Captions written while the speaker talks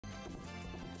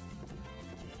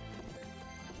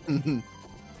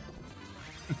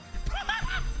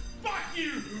Fuck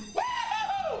you!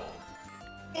 Woo!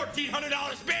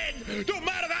 $1,400 spin! Don't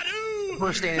matter about who!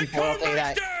 We're standing for all day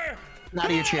that. Out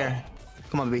of your chair.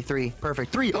 Come on, baby. 3.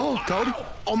 Perfect. 3. Oh, code.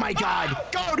 Oh my God.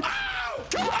 Code. Code.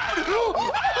 I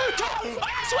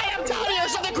swear I'm telling you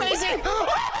something crazy. Code.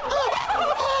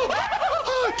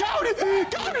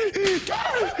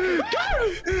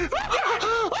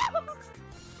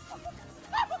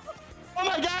 Oh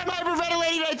my God, I'm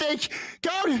hyperventilating, I think.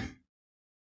 Code.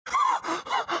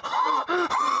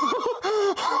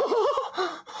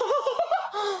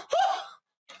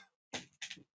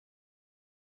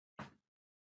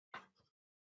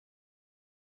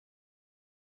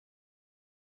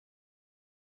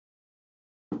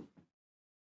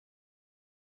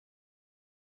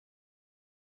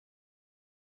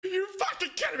 Are you fucking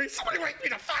kidding me? Somebody wake me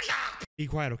the fuck up! Be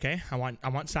quiet, okay? I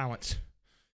want silence.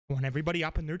 I want everybody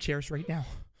up in their chairs right now.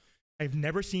 I've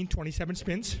never seen 27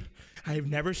 spins. I have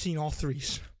never seen all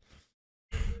 3s.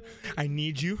 I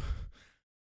need you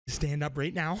to stand up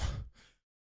right now.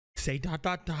 Say ...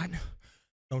 Don't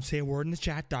say a word in the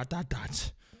chat, ...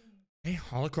 Okay,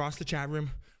 all across the chat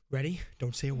room. Ready?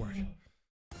 Don't say a word. Ready!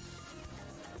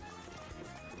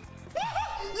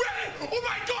 Oh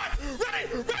my God! Ready!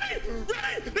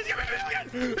 There's gonna be a million!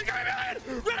 Ready!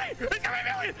 There's gonna be a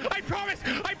million! I promise!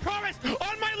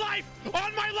 On my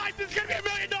life, there's gonna be $1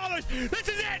 million! This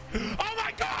is it! Oh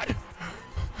my God!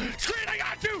 Screen, I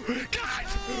got you! Guys!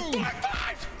 4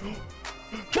 5s!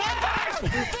 4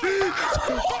 5s! 2!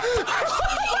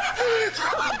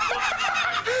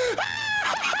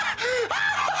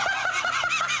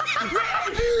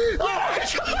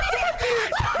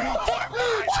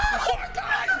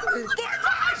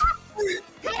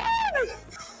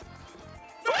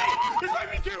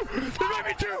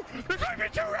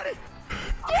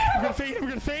 Ready? We're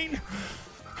gonna feign.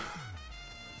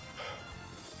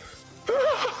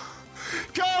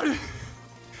 Code.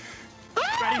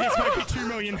 Ready? This might be 2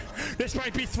 million. This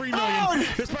might be 3 million. Code.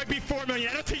 This might be 4 million.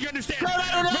 I don't think you understand. Code,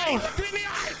 I don't know. Ready? Look me in the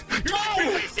eyes. You're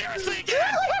taking me seriously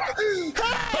again.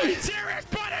 Are you serious,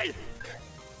 buddy?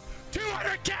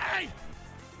 200K.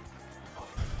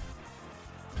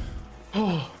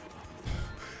 Oh,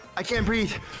 I can't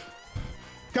breathe.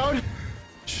 Code.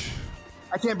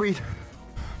 I can't breathe.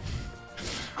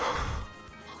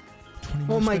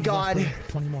 Oh my God.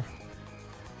 20 more.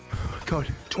 Code.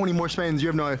 20 more spins. You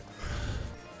have no idea.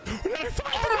 Another 5.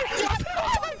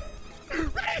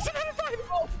 Ready? It's another 5.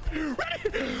 Ready?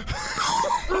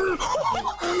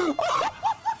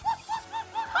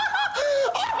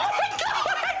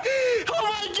 Oh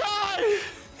my God!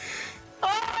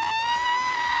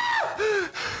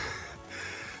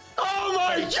 Oh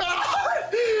my God!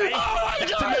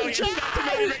 That's $1 million. That's $1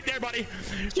 million right there, buddy.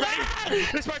 Ready?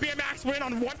 This might be a max win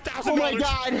on $1,000. Oh my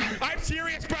God! I'm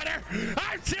serious, brother.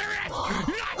 I'm serious. Oh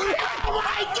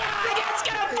my God! It's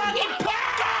gonna fucking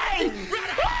party!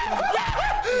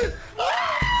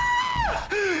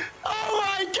 Oh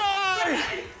my God!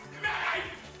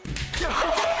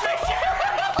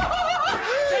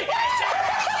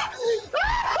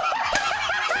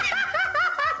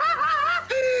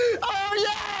 Oh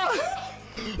yeah!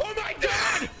 Oh my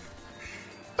God!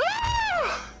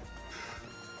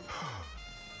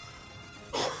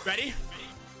 Ready?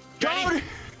 Code!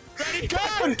 Ready?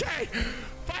 Code! 500K!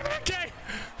 500K!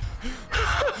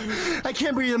 I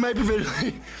can't breathe. I'm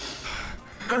hyperventilating.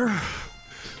 Code!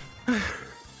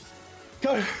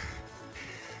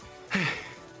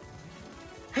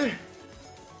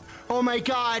 Oh my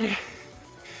God!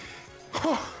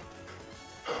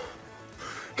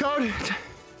 Code!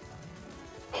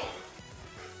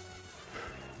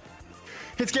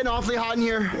 It's getting awfully hot in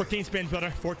here. 14 spins,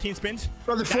 brother. 14 spins.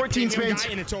 Brother, 14 spins.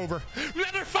 And it's over.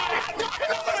 Another 5!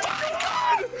 Another 5!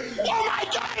 Code! Oh my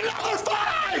God! Another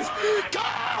 5!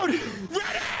 Code!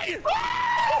 Ready?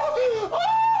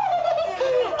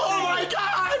 Oh my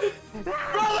God!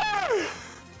 Brother!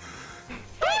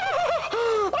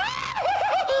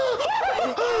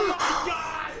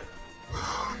 God!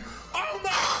 Oh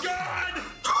my God!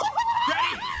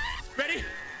 Ready?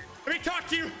 Let me talk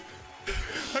to you.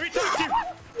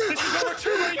 This is over $2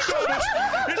 million.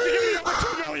 This is gonna be over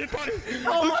 $2 million, buddy.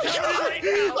 Oh my I'm telling you God! right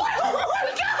now. Oh my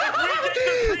God! If we get the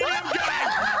premium guy,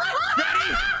 ready?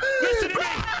 Listen to me.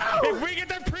 If we get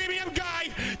the premium guy,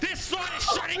 this slot is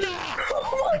shutting off.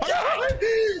 Oh my God!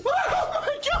 Oh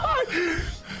my God!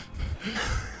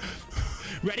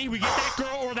 Ready? We get that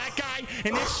girl or that guy,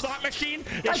 and this slot machine is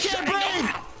I can't shutting breathe.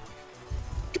 off.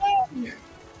 God.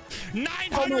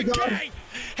 900K.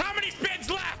 How many spins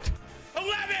left?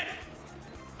 11.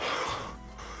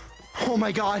 Oh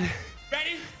my God!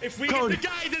 Ready? If we get the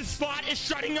guy, this slot is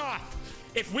shutting off.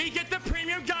 If we get the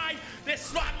premium guy, this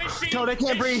slot machine Code, I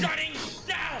can't breathe. shutting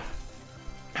down.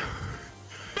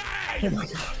 Bang! Oh my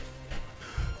god.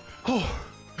 Oh.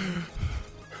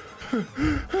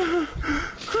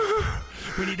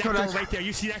 We need that girl right there.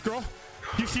 You see that girl?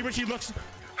 You see when she looks?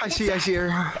 I see her.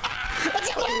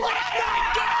 Oh my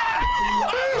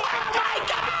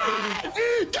god!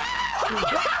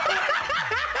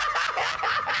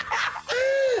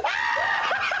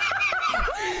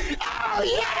 Oh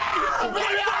yeah!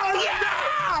 Oh yeah!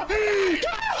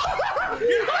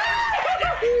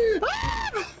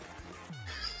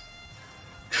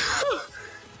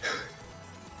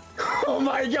 Oh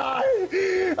my god!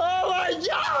 Oh my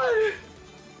god!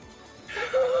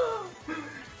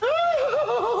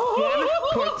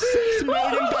 $1.6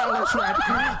 million, Red.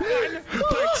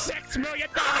 $1.6 million.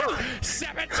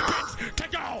 7 spins to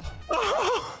go.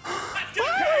 Let's get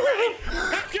it, ready.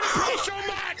 Thank you so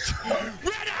much.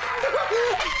 Ready.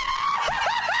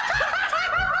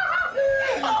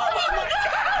 Oh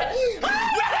my god!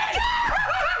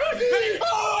 Ready.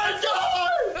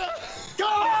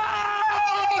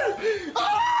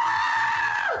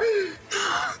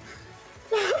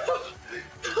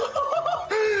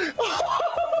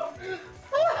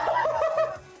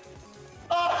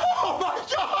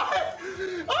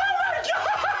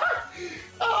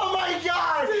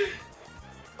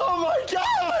 Oh my god!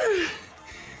 God!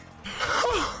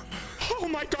 Oh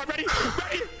my god, ready?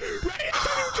 Ready? Ready?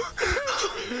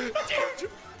 It's huge!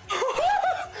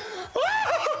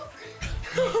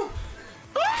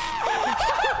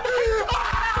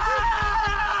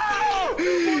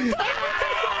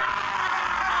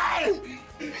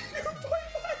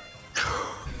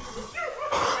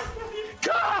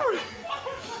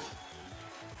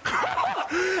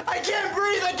 I can't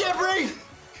breathe! I can't breathe!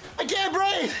 I can't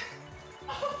breathe!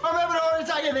 I'm having a heart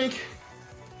attack, I think.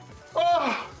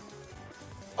 Oh!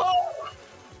 Oh!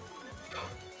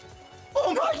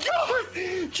 Oh my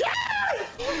god! Chad!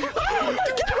 Oh my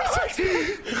god!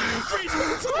 Freeze!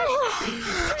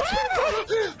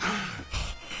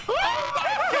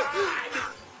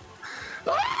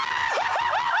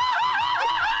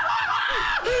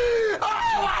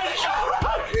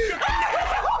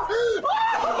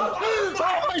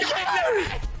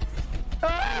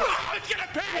 It's gonna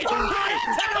pay! Take a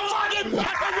fucking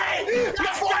pepperoni!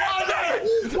 You're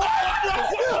 400!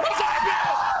 400!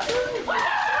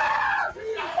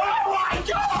 Oh my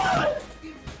god!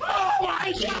 Oh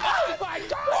my god! Oh my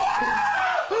god!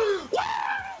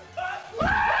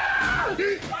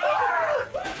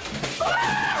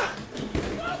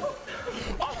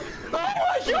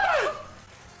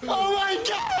 Oh my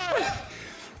god!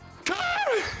 God!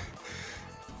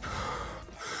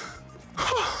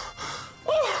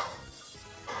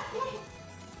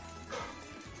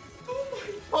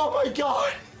 Oh my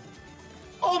god!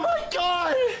 Oh my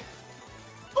god!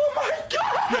 Oh my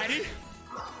god! Ready?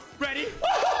 Ready?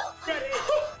 Ready?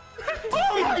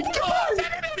 Oh my god!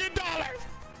 $7 million!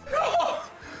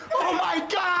 Oh my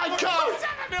god, Code!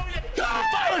 $7 million!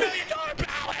 $5 million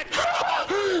ballot!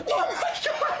 Oh my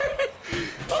god!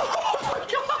 Oh my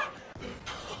god!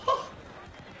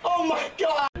 Oh my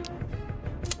god!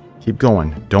 Keep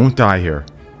going. Don't die here.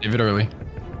 Leave it early.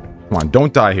 Come on,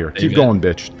 don't die here. Keep going,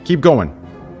 bitch. Keep going.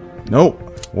 Nope.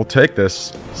 We'll take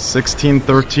this.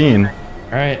 16-13.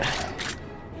 All right.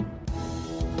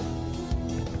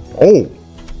 Oh,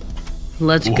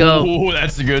 Let's go. Ooh,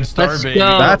 that's a good start, Let's baby.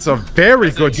 go. that's a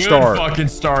very good start. Fucking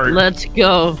start. Let's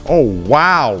go. Oh,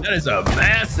 wow. That is a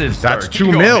massive start. That's Keep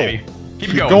 2 going, mil. baby.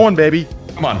 Keep going, baby.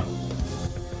 Come on.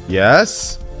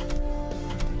 Yes.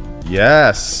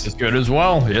 Yes. It's good as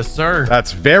well. Yes, sir.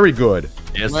 That's very good.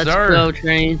 Yes, Let's sir. go,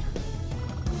 Train.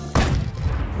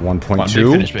 1.2. Come on, big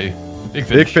finish, baby. Big finish.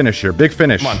 Big finish here. Big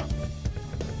finish. Come on.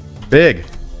 Big.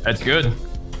 That's good.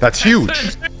 That's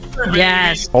huge.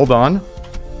 Yes. Hold on.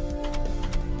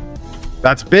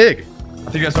 That's big.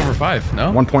 I think that's over 5,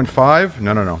 no? 1.5.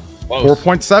 No. Close.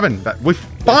 4.7. That we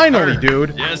finally, Yes,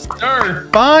 dude. Yes, sir.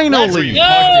 Finally.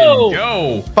 Let's Fucking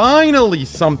go. Finally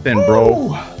something,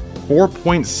 bro.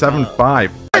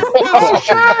 4.75.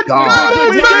 God.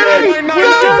 We did it!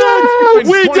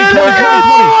 We did it!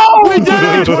 We did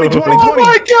it! Oh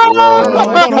my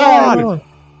god!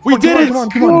 We did it!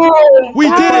 We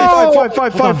did it!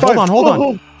 Hold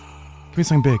on. Give me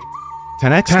something big.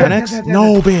 10x? 10x?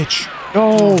 No, bitch.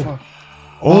 No.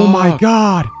 Oh my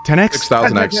god. 10x?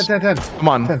 6,000x. 10. Come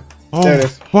on. 10. Oh, There it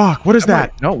is. fuck. What is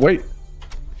that? No, wait.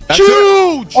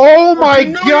 Huge! Oh my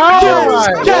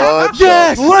god!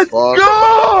 Yes! Let's go!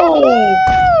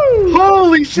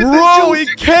 Holy shit! Bro, it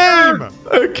came!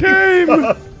 It came!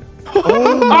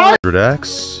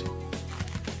 100x,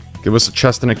 Give us a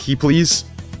chest and a key, please.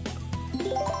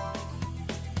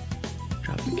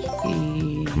 Drop the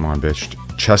key. Come on, bitch.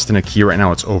 Chest and a key right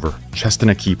now. It's over. Chest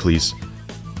and a key, please.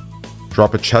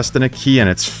 Drop a chest and a key, and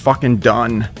it's fucking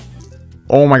done.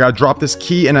 Oh my god, drop this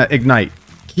key and a ignite.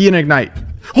 Key and ignite.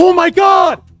 Oh my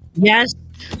god! Yes.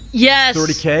 Yes.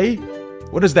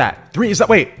 30k? What is that? Is that,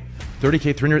 wait.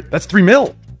 30k, 300, that's 3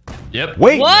 mil. Yep.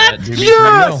 Wait. What?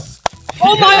 Yes!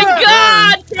 Oh my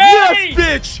god! Yes,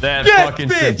 bitch! That's yes, fucking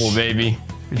bitch! simple, baby.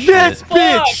 Good Yes, shit.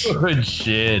 bitch! Good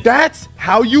shit. That's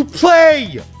how you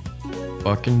play!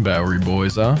 Fucking Bowery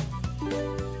boys, huh?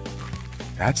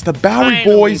 That's the Bowery Finally,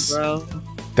 boys! bro.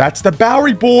 That's the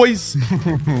Bowery boys!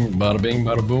 Bada bing,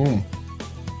 bada boom.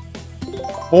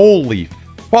 Holy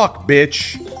fuck,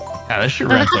 bitch. Yeah, this shit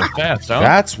ran so fast, huh?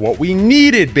 That's what we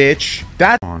needed, bitch.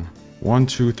 That on. 1,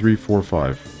 2, 3, 4,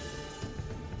 5.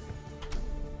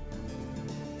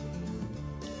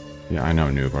 Yeah, I know,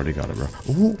 noob. Already got it, bro.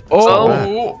 Ooh,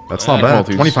 Oh, that's not bad.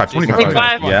 Multis. 25, 25.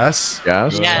 25. Yes. Yes.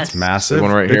 Yes. That's massive. Big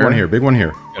one right big here. one here. Big one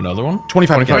here. another one.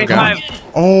 25. 25.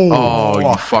 Oh, Oh, you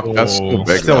fuck. fuck. That's still big.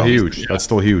 That's still though. huge. That's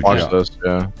still huge. Watch Yeah. this.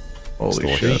 Yeah. Holy Still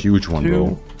a shit. huge one,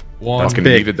 bro. One. That's Fucking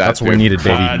big. needed that, That's what we dude. needed,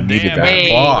 baby. God Needed damn that. it.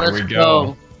 Hey, Fuck. let's Here we go.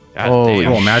 go. God Holy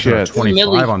damn. Oh, imagine a shit.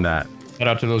 25 on that. Shout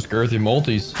out to those girthy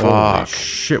multis. Holy Fuck.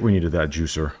 shit, we needed that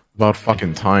juicer. About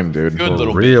fucking time, dude. Good For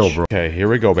little real, bitch. bro. Okay, here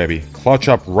we go, baby. Clutch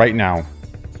up right now.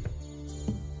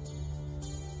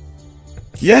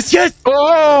 Yes, yes!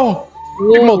 Oh!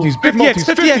 Big multis, big 50x, multis,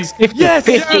 50x, 50. yes!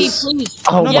 50, yes! please.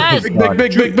 Oh, yes. Big, big,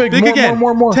 big, big, big. Big More, again.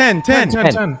 more. 10, 10.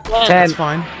 10. That's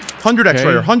fine. 100x right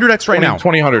here, 100x right now.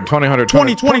 20, 100, 20, 100,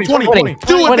 20, 20, 20. Do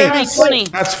it, 20, baby. 20.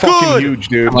 That's fucking Good. huge,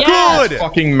 dude. Yes. Good!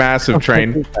 Fucking massive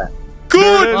train.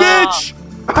 Good, Wow. bitch!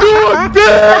 Good,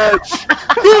 bitch!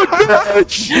 Good,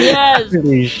 bitch! Yes.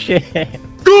 Holy shit.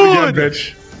 Again, Good!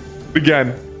 bitch.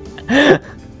 Again.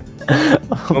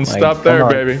 Don't my stop there,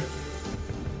 God. baby.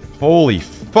 Holy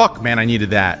fuck, man, I needed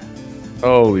that.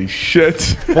 Holy shit.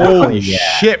 Holy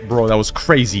shit, bro, that was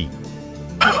crazy.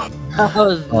 That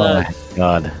was Oh my nuts.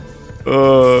 god.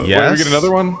 Wait, Yes. we get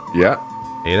another one? Yeah.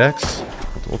 8x.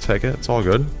 We'll take it. It's all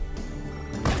good.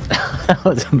 That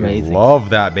was We amazing. love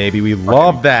that, baby. We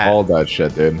love that. All that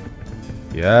shit, dude.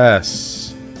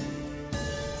 Yes.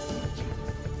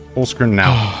 Full screen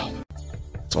now.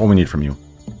 That's all we need from you.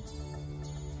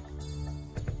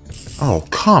 Oh,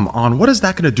 come on. What is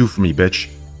that going to do for me, bitch?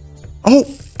 Oh,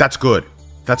 that's good.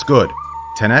 That's good.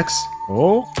 10x?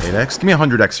 Oh. 8x? Give me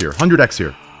 100x here. 100x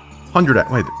here.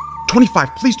 100x. Wait.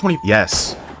 25. Please, 20.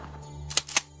 Yes.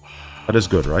 That is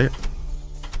good, right?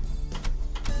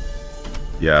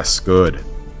 Yes, good.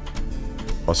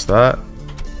 What's that?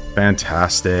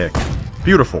 Fantastic.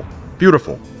 Beautiful.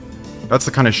 Beautiful. That's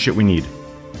the kind of shit we need.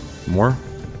 More?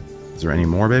 Is there any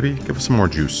more, baby? Give us some more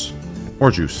juice.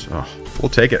 More juice. Oh, we'll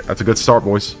take it. That's a good start,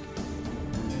 boys.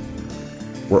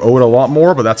 We're owed a lot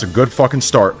more, but that's a good fucking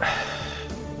start.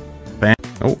 Bam.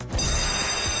 Oh.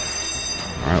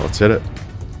 Alright, let's hit it.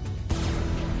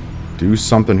 Do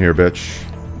something here, bitch.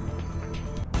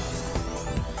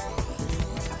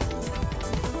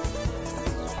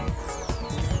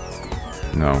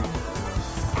 No.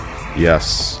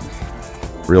 Yes.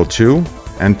 Real 2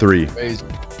 and 3.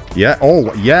 Yeah.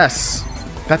 Oh, yes.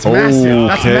 That's massive.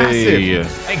 That's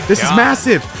massive. This is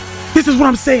massive. This is what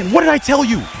I'm saying. What did I tell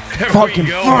you? Fucking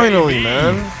finally,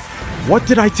 man. What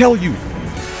did I tell you?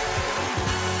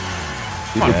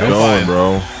 Come on, Keep go going, five.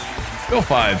 bro. Go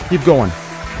 5. Keep going.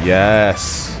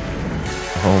 Yes.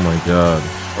 Oh my god.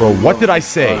 Bro, what did I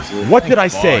say? What did I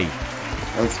say?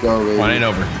 Let's go, baby. Come on, ain't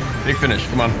over. Big finish.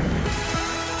 Come on.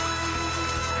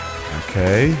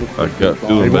 Okay. I got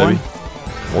do Big it, one. baby.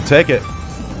 We'll take it.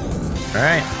 All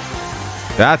right.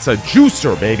 That's a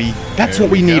juicer, baby. That's There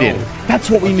what we we go. needed. That's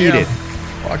what we Fuck needed.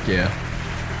 Yeah. Fuck yeah.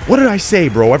 What did I say,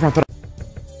 bro? Everyone thought.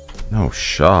 No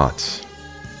shot.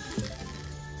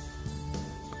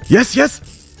 Yes, yes.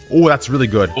 Oh, that's really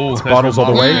good. Oh, It's bottles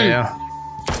all the way. Yeah, yeah.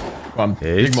 Come on.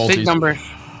 Eight. Big multis. Big number.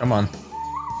 Come on.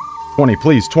 20,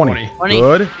 please. 20. 20. 20.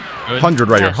 Good. Good. 100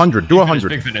 right here. Yes. 100. Do Big finish, 100.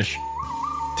 Big finish.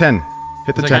 10.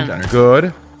 Hit the It's 10. like a-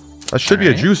 Good. That should be a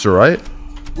Alright. juicer, right?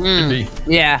 Could be.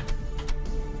 Yeah.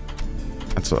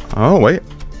 That's a. Oh, wait.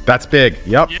 That's big.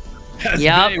 Yep. That's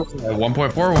Yup. big.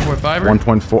 1.4, 1.5.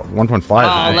 1.4, 1.5.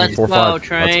 Oh, let's 1.45. go, That's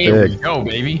Train. There we big. go,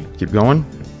 baby. Keep going.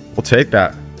 We'll take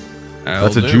that.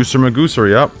 That's a That'll do. juicer magooser,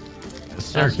 yep. Yes,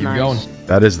 sir. That's Keep nice. going.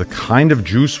 That is the kind of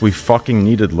juice we fucking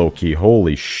needed, Loki.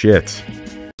 Holy shit.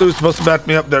 Who's supposed to back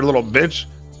me up there, little bitch?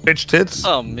 Bitch tits?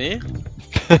 Oh, me?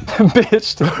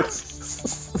 Bitch.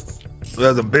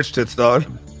 That's a bitch tits, dog.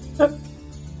 What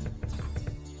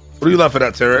are you laughing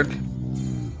at, Tarek?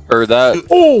 Or that.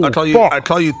 Oh, I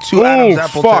call you two Adam's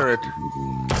apple turret.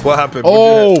 What happened?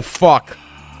 Oh, fuck.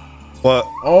 What?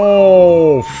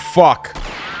 Oh, fuck.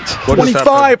 What just 25.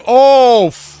 happened? Oh,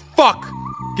 fuck.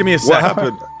 Give me a sec. What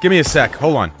happened? Give me a sec.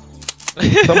 Hold on.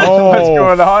 What's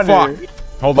going on fuck. here?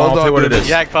 Hold on, I'll tell you what it is.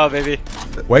 Jackpot, baby.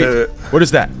 Wait, what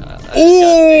is that?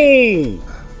 Ooh!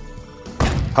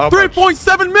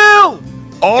 3.7 mil!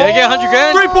 Oh! Did I get 100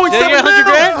 grand? 3.7 Did I get 100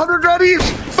 grand? 100 grand each!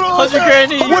 100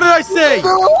 grand each. What did I say?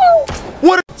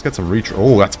 What? Let's get some reach.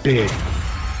 Oh, that's big.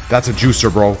 That's a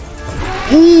juicer, bro.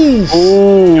 Ooh!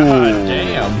 Oh, God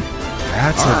damn.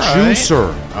 That's a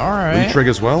juicer. All right. Retrig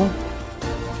as well?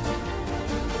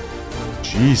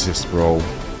 Jesus, bro.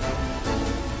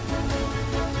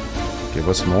 Give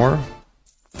us more.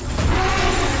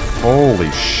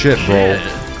 Holy shit, bro.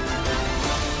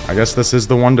 I guess this is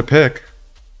the one to pick.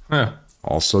 Huh.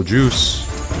 Also juice.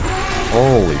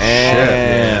 Holy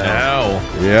shit.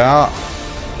 Ow. Yeah,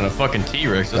 And a fucking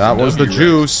T-Rex. that was the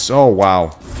juice. Oh,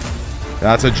 wow.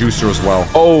 That's a juicer as well.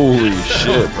 Holy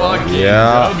shit, bro. Fucking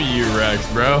Yeah.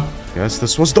 W-Rex, bro. Guess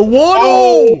this was the one.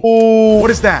 Oh!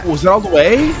 What is that? Was it all the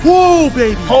way? Whoa,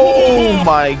 baby. Oh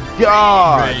my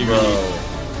god, Baby. bro.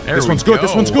 There This we one's good. go.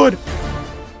 This one's good.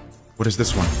 What is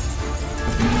this one?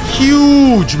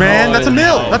 Huge, man. That's a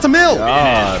mill. That's a mill.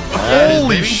 God,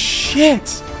 Holy baby.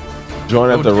 shit. Join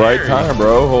at the right Terry. time,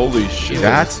 bro. Holy shit.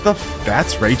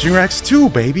 That's Raging Rex 2,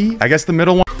 baby. I guess the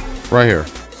middle one. Right here.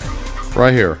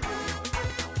 Right here.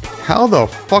 How the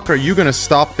fuck are you gonna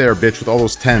stop there, bitch, with all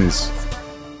those 10s?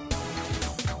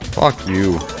 Fuck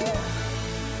you.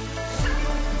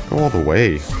 Go all the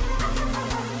way.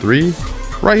 3.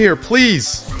 Right here,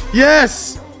 please.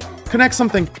 Yes! Connect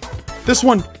something. This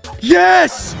one.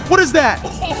 Yes! What is that?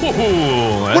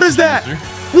 Oh, What is that?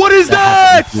 Juicer. What is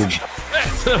that?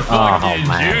 That's a fucking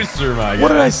juicer, my guy. What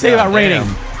did I say about raining?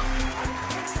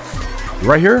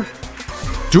 Right here?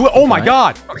 Do it. Oh my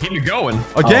god. Oh, keep it going.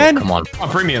 Again? Come on. Oh,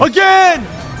 premium. Again!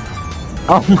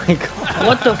 Oh my god.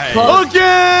 What the fuck?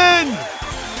 Again!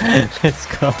 Let's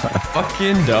go.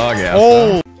 Fucking dog ass.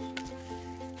 Oh.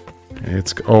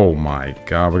 It's. Oh my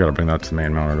god. We gotta bring that to the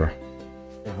main monitor.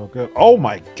 Oh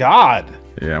my god.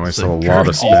 Yeah, we It's still have a a lot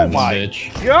of curvy spins.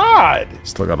 bitch. God.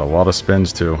 Still got a lot of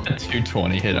spins too. A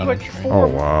 220 hit on a train. Oh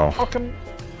wow. Fucking.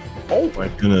 Oh My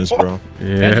goodness, bro.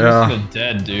 Yeah.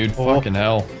 Dead, dude. Fucking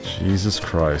hell. Jesus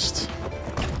Christ.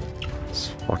 It's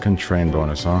fucking train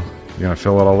bonus, huh? You gonna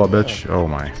fill it all up, bitch? Oh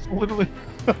my. literally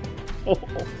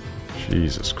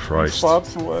Jesus Christ.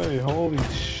 spots away. Holy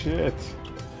shit.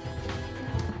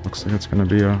 Looks like it's gonna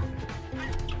be a.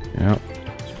 Yep.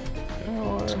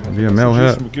 It's gonna be a mill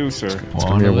hit. Gooser. It's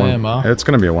gonna be a one. It's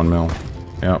gonna be a 1 mil.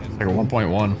 Yep. Like a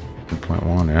 1.1.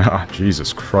 1.1. Yeah.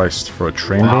 Jesus Christ. For a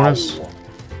train bonus.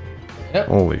 Yep.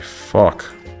 Holy fuck.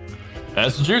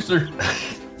 That's the juicer.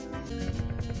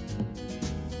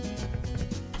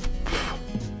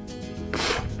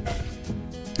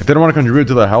 If they don't want to contribute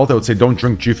to their health, I would say don't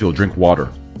drink G Fuel, drink water.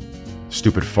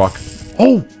 Stupid fuck.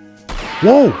 Oh!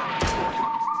 Whoa!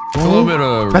 A little bit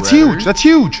of That's red. huge! That's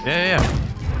huge! Yeah, yeah.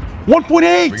 1.8!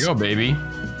 Here we go, baby.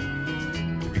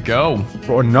 Here we go.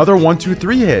 Bro, another 1, 2,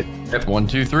 3 hit. Yep, 1,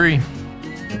 2, 3.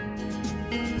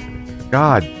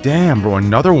 God damn, bro.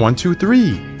 Another 1, 2,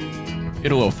 3.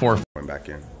 Get a little 4. Going back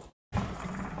in.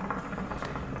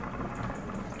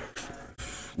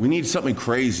 We need something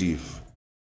crazy.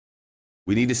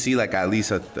 We need to see like at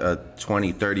least a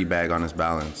 20, 30 bag on his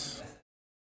balance.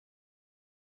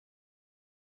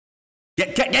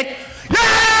 Get! Yes!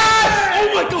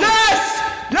 Oh my God!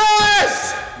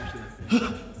 Yes!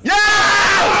 Yes!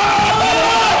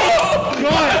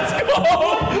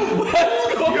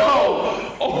 Let's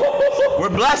go! We're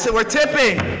blessed. We're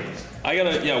tipping.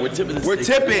 we're tipping this. We're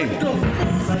tipping.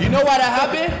 You know why that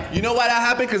happened? You know why that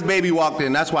happened? Because baby walked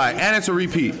in. That's why. And it's a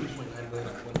repeat.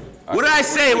 What did I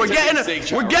say? We're getting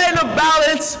a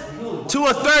balance to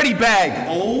a 30 bag.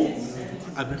 Oh,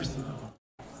 I've never seen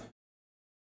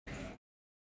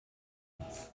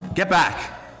that. Get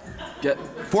back. Get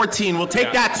 14. We'll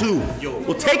take that too.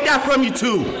 We'll take that from you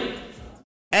too.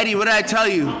 Eddie, what did I tell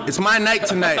you? It's my night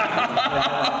tonight.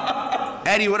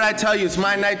 Eddie, what did I tell you? It's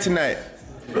my night tonight.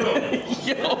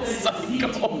 Yo,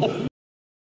 psycho.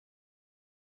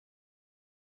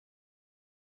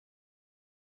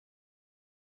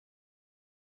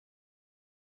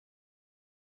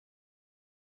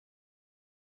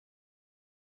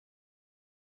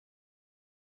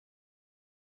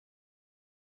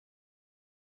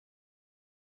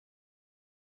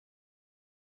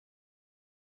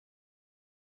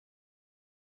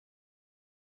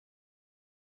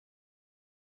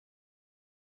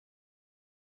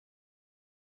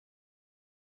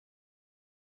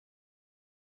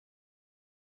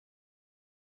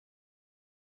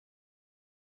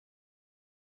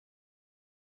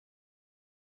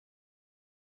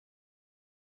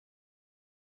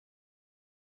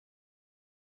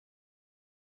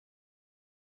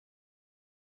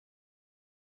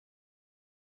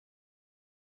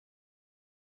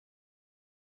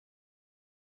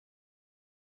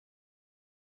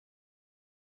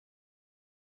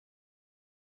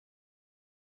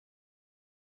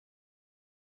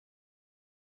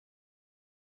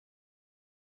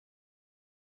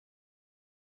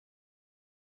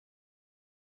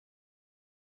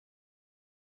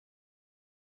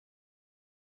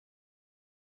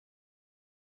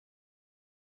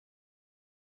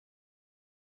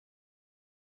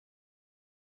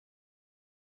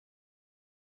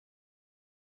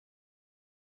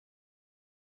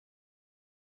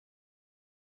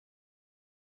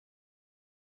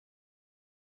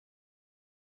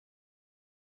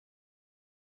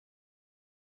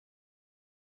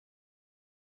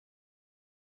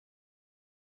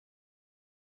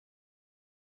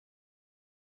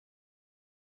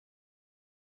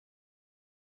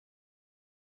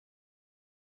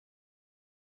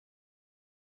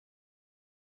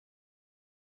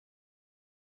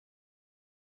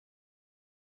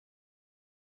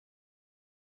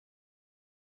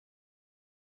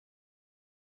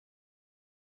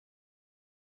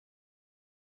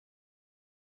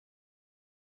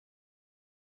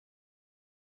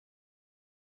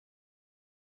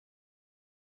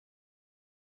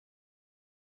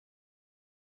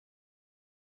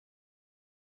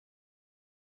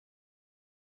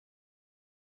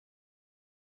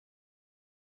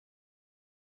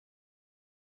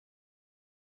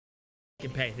 Can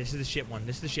pay. This is the shit one.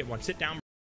 This is the shit one. Sit down, bro.